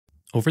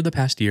Over the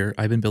past year,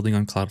 I've been building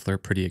on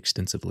Cloudflare pretty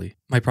extensively.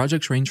 My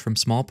projects range from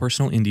small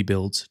personal indie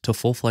builds to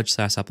full-fledged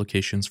SaaS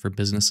applications for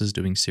businesses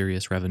doing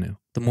serious revenue.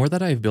 The more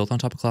that I have built on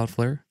top of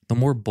Cloudflare, the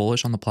more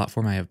bullish on the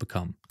platform I have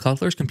become.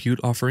 Cloudflare's compute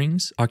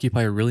offerings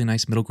occupy a really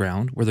nice middle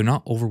ground where they're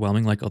not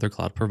overwhelming like other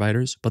cloud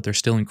providers, but they're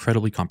still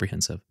incredibly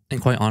comprehensive.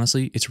 And quite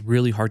honestly, it's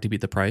really hard to beat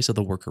the price of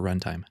the worker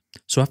runtime.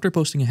 So after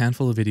posting a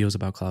handful of videos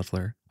about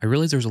Cloudflare, I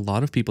realized there's a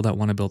lot of people that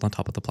want to build on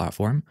top of the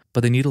platform,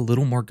 but they need a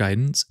little more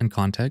guidance and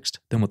context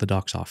than what the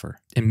docs offer.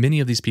 And many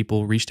of these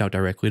people reached out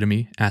directly to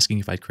me asking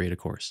if I'd create a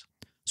course.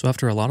 So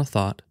after a lot of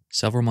thought,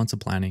 several months of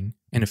planning,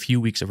 and a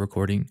few weeks of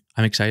recording,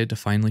 I'm excited to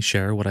finally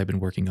share what I've been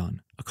working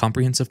on, a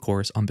comprehensive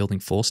course on building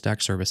full stack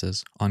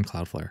services on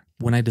Cloudflare.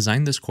 When I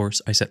designed this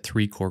course, I set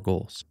 3 core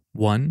goals.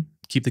 1,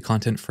 keep the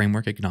content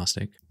framework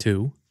agnostic.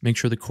 2, make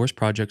sure the course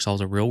project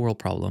solves a real-world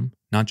problem,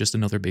 not just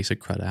another basic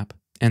CRUD app.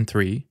 And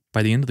 3,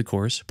 by the end of the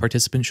course,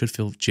 participants should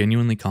feel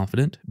genuinely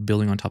confident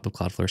building on top of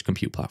Cloudflare's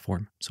compute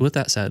platform. So with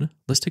that said,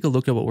 let's take a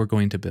look at what we're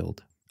going to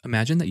build.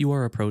 Imagine that you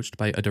are approached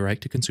by a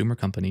direct-to-consumer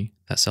company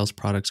that sells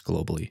products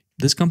globally.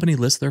 This company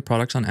lists their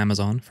products on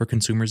Amazon for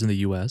consumers in the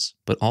US,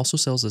 but also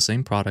sells the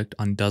same product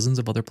on dozens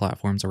of other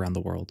platforms around the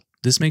world.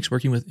 This makes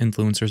working with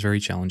influencers very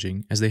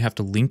challenging, as they have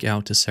to link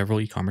out to several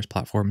e-commerce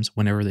platforms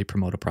whenever they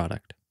promote a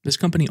product. This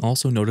company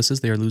also notices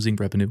they are losing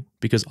revenue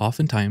because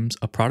oftentimes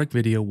a product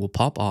video will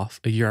pop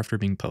off a year after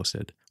being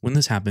posted. When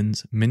this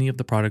happens, many of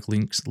the product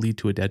links lead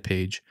to a dead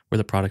page where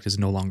the product is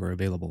no longer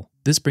available.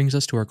 This brings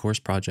us to our course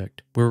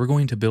project, where we're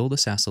going to build a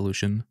SaaS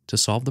solution to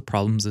solve the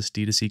problems this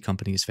D2C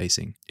company is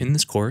facing. In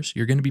this course,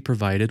 you're going to be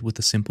provided with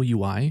a simple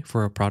UI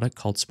for a product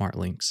called Smart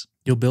Links.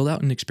 You'll build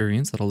out an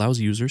experience that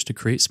allows users to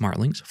create smart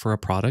links for a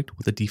product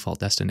with a default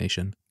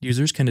destination.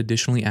 Users can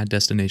additionally add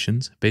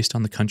destinations based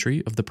on the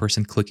country of the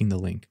person clicking the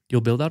link.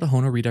 You'll build out a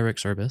HONA redirect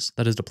service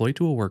that is deployed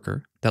to a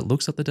worker that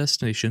looks at the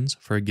destinations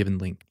for a given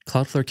link.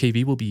 Cloudflare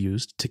KV will be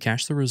used to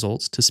cache the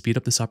results to speed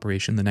up this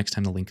operation the next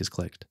time the link is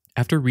clicked.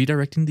 After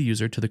redirecting the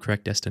user to the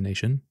correct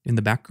destination, in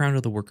the background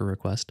of the worker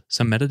request,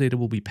 some metadata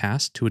will be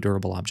passed to a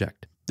durable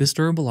object. This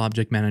durable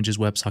object manages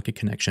WebSocket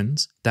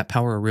connections that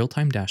power a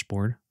real-time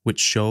dashboard which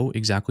show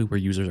exactly where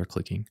users are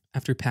clicking.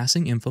 After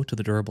passing info to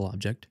the durable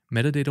object,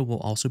 metadata will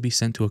also be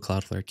sent to a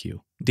Cloudflare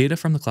queue. Data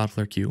from the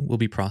Cloudflare queue will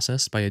be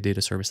processed by a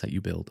data service that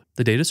you build.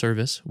 The data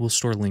service will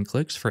store link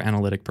clicks for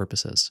analytic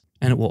purposes,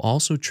 and it will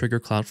also trigger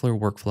Cloudflare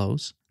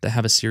workflows that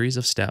have a series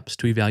of steps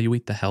to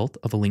evaluate the health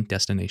of a link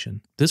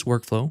destination. This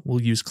workflow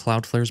will use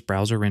Cloudflare's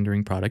browser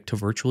rendering product to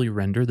virtually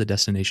render the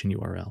destination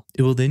URL.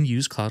 It will then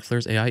use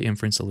Cloudflare's AI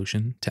inference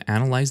solution to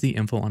analyze the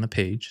info on a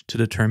page to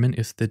determine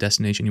if the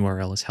destination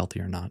URL is healthy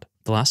or not.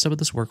 The last step of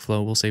this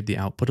workflow will save the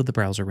output of the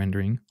browser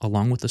rendering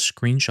along with a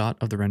screenshot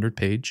of the rendered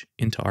page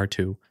into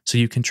R2 so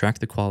you can track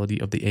the quality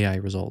of the AI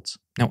results.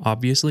 Now,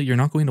 obviously, you're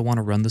not going to want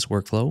to run this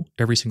workflow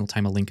every single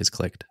time a link is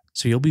clicked.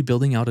 So you'll be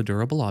building out a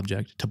durable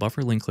object to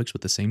buffer link clicks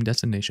with the same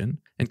destination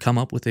and come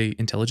up with an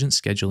intelligent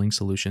scheduling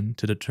solution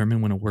to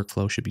determine when a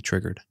workflow should be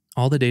triggered.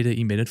 All the data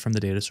emitted from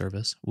the data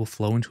service will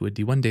flow into a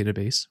D1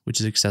 database, which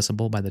is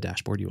accessible by the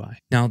dashboard UI.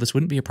 Now, this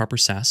wouldn't be a proper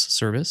SaaS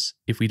service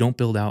if we don't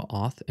build out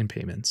auth and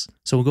payments.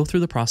 So we'll go through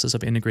the process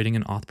of integrating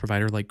an auth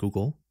provider like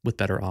Google with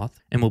BetterAuth,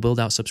 and we'll build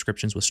out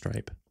subscriptions with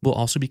Stripe. We'll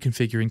also be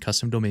configuring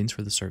custom domains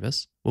for the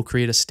service. We'll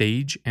create a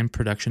stage and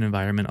production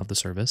environment of the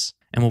service,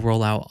 and we'll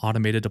roll out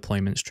automated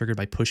deployments triggered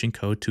by pushing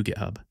code to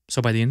GitHub.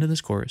 So by the end of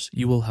this course,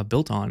 you will have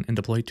built on and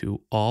deployed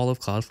to all of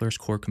Cloudflare's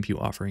core compute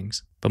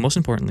offerings. But most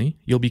importantly,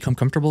 you'll become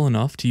comfortable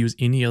enough to use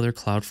any other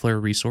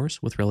Cloudflare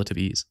resource with relative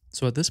ease.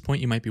 So at this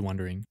point, you might be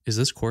wondering, is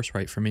this course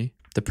right for me?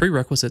 The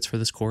prerequisites for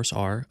this course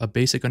are a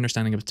basic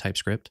understanding of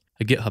TypeScript,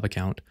 a GitHub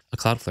account, a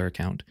Cloudflare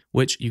account,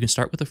 which you can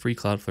start with a free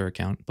Cloudflare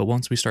account, but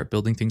once we start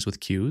building things with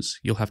queues,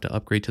 you'll have to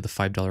upgrade to the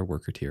 $5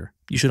 worker tier.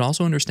 You should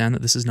also understand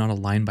that this is not a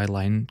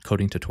line-by-line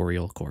coding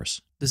tutorial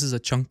course. This is a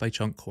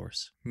chunk-by-chunk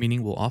course,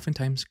 meaning we'll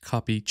oftentimes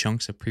copy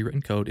chunks of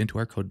pre-written code into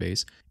our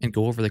codebase and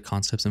go over the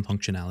concepts and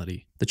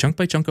functionality. The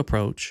chunk-by-chunk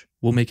approach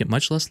will make it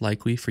much less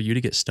likely for you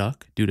to get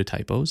stuck due to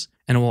typos,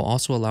 and it will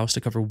also allow us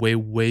to cover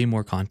way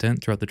more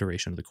content throughout the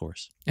duration of the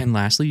course. And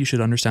lastly, you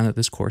should understand that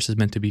this course is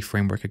meant to be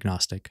framework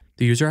agnostic.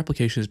 The user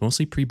application is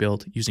mostly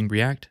pre-built using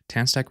React,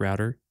 TanStack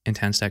Router, and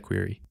TanStack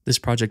Query. This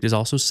project is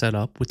also set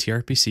up with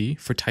tRPC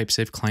for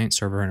type-safe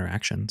client-server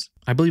interactions.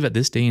 I believe at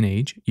this day and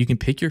age, you can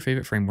pick your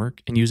favorite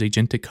framework and use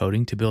agentic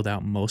coding to build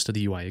out most of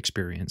the UI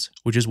experience,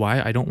 which is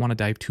why I don't want to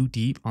dive too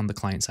deep on the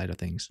client side of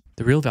things.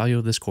 The real value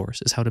of this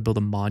course is how to build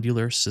a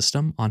modular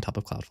system on top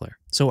of Cloudflare.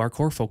 So our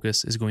core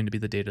focus is going to be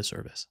the data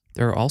service.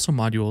 There are also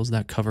modules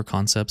that cover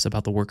concepts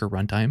about the worker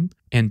runtime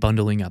and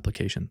bundling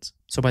applications.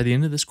 So by the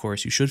end of this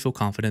course, you should feel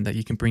confident that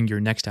you can bring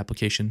your next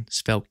application,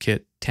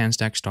 SvelteKit,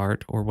 TanStack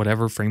Start, or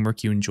whatever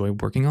framework you enjoy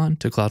working on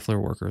to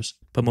Cloudflare workers.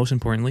 But most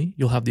importantly,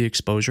 you'll have the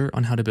exposure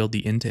on how to build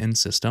the end-to-end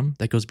system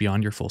that goes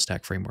beyond your full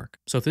stack framework.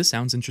 So if this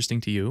sounds interesting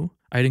to you,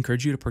 I'd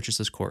encourage you to purchase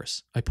this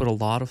course. I put a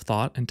lot of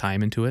thought and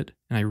time into it,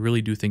 and I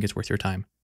really do think it's worth your time.